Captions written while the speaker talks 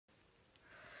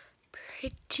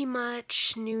Pretty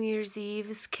much New Year's Eve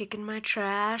is kicking my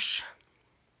trash.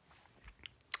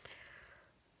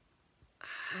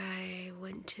 I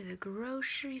went to the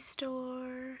grocery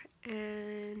store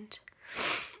and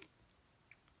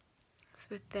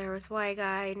was there with Y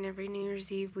Guy, and every New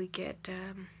Year's Eve we get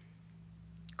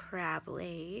crab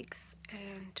legs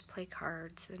and to play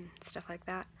cards and stuff like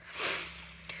that.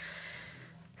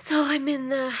 So I'm in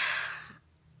the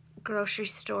grocery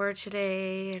store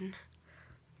today and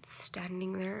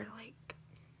standing there like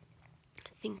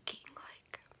thinking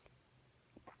like,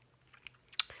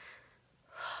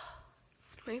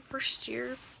 it's my first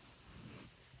year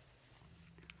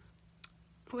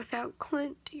without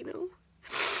Clint, you know.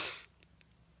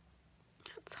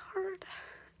 It's hard.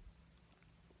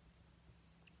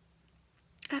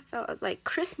 I thought like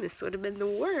Christmas would have been the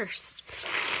worst.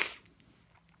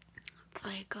 It's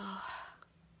like,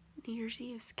 New Year's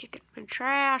Eve is kicking my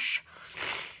trash.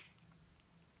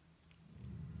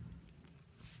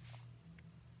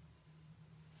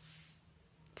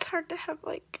 It's hard to have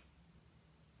like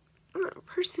a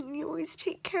person you always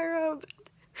take care of,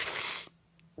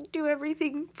 do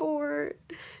everything for.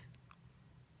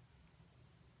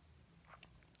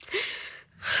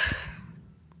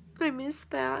 I miss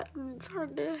that, and it's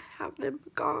hard to have them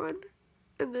gone.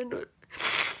 And then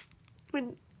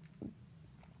when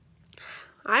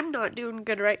I'm not doing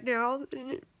good right now,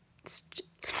 and it just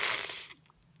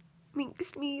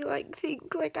makes me like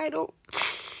think like I don't,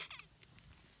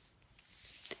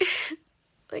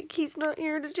 like he's not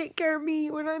here to take care of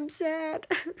me when I'm sad.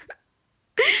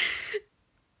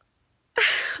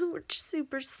 Which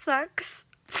super sucks.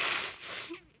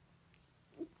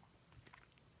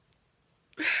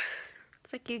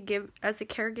 It's like you give, as a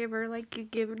caregiver, like you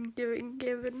give and give and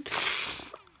give and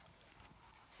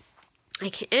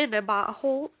I bought a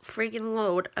whole freaking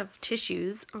load of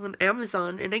tissues on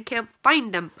Amazon and I can't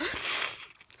find them.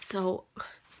 So,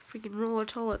 freaking roll of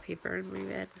toilet paper in my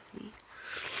bed with me.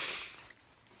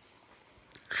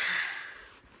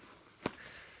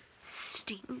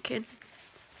 Stinking.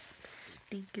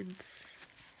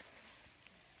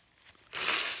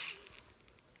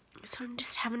 So I'm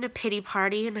just having a pity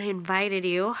party and I invited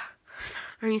you.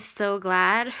 Are you so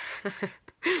glad?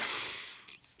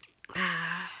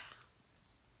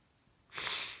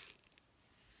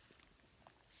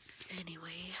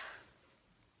 Anyway.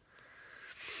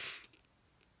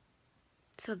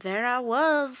 So there I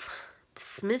was, the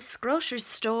Smith's grocery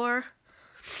store.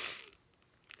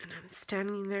 And I'm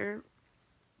standing there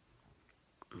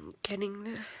getting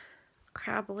the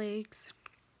crab legs.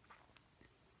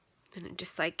 And it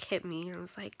just like hit me. I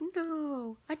was like,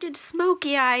 no, I did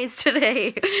smoky eyes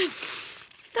today.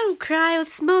 Don't cry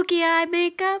with smoky eye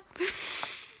makeup.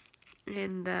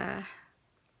 And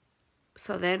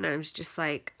so then I was just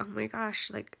like, oh my gosh,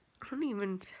 like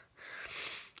I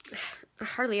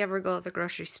hardly ever go to the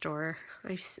grocery store.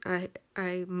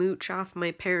 I mooch off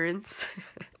my parents.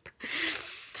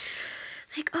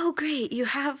 Like, oh great, you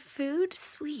have food?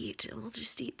 Sweet, we'll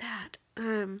just eat that.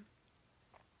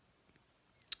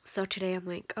 So today I'm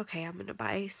like, okay, I'm gonna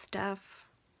buy stuff.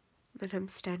 But I'm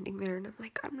standing there and I'm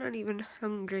like, I'm not even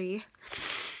hungry.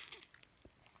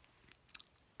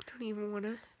 I don't even want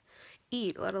to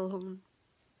eat, let alone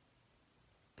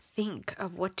think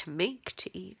of what to make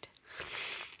to eat.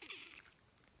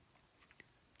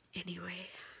 Anyway,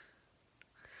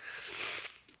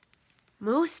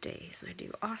 most days I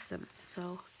do awesome,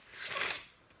 so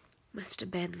must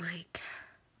have been like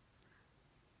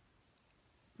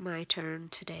my turn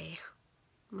today,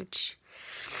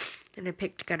 and I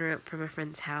picked Gunner up from a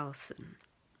friend's house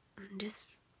and just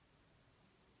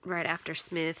right after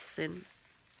Smith's, and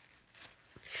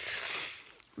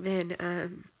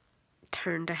then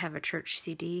turned to have a church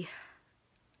CD,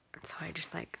 and so I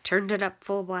just like turned it up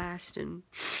full blast and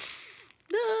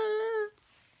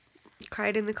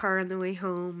cried in the car on the way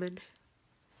home. And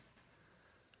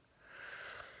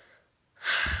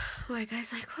my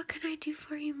guy's like, what can I do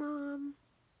for you, Mom?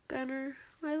 Gunner,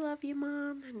 I love you,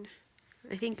 Mom. And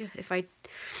I think if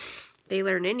they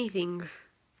learn anything,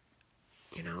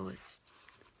 you know, is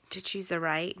to choose the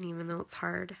right, and even though it's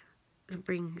hard, it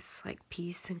brings like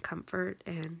peace and comfort.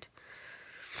 And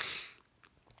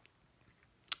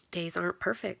days aren't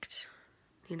perfect,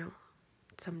 you know.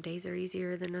 Some days are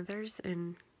easier than others,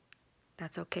 and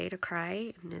that's okay to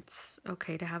cry, and it's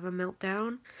okay to have a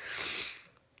meltdown.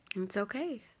 And it's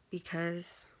okay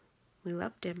because we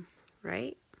loved him,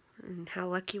 right? And how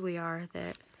lucky we are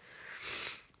that,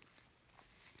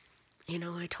 you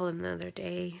know, I told him the other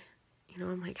day, you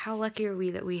know, I'm like, how lucky are we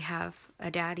that we have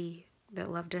a daddy that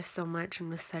loved us so much and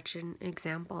was such an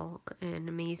example, an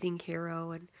amazing hero,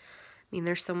 and mean,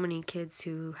 there's so many kids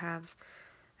who have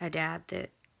a dad that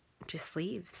just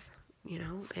leaves, you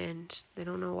know, and they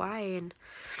don't know why, and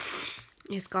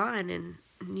is gone, and,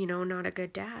 you know, not a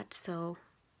good dad. So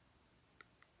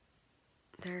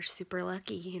they're super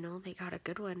lucky, you know, they got a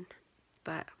good one.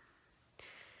 But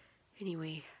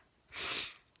anyway,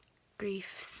 grief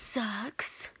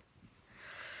sucks.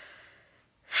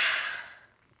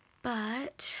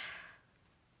 But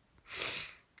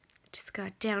just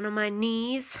got down on my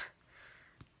knees,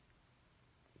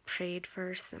 prayed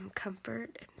for some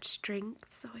comfort and strength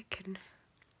so I can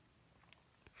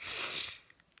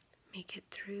make it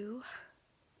through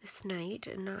this night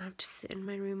and not have to sit in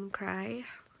my room and cry.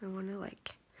 I want to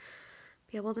like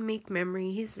be able to make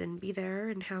memories and be there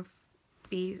and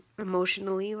be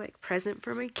emotionally like present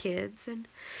for my kids. And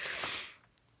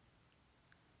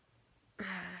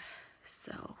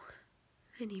so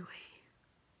anyway,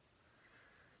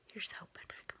 here's hoping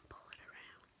I can pull it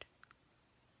around.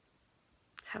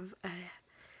 Have a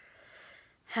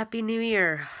happy new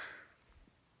year.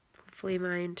 Hopefully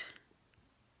mind,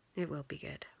 it will be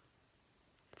good.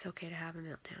 It's okay to have a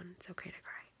meltdown. It's okay to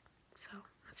cry. So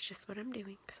that's just what I'm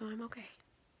doing. So I'm okay.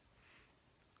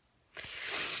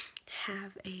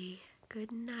 Have a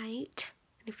good night.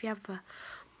 And if you have a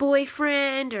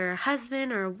boyfriend or a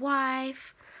husband or a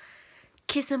wife,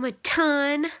 kiss them a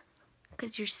ton,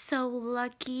 because you're so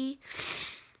lucky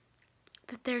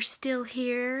that they're still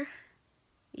here.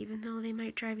 Even though they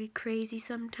might drive you crazy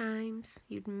sometimes,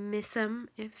 you'd miss them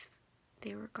if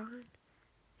they were gone.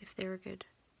 If they were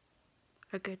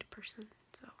a good person.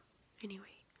 So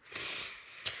anyway,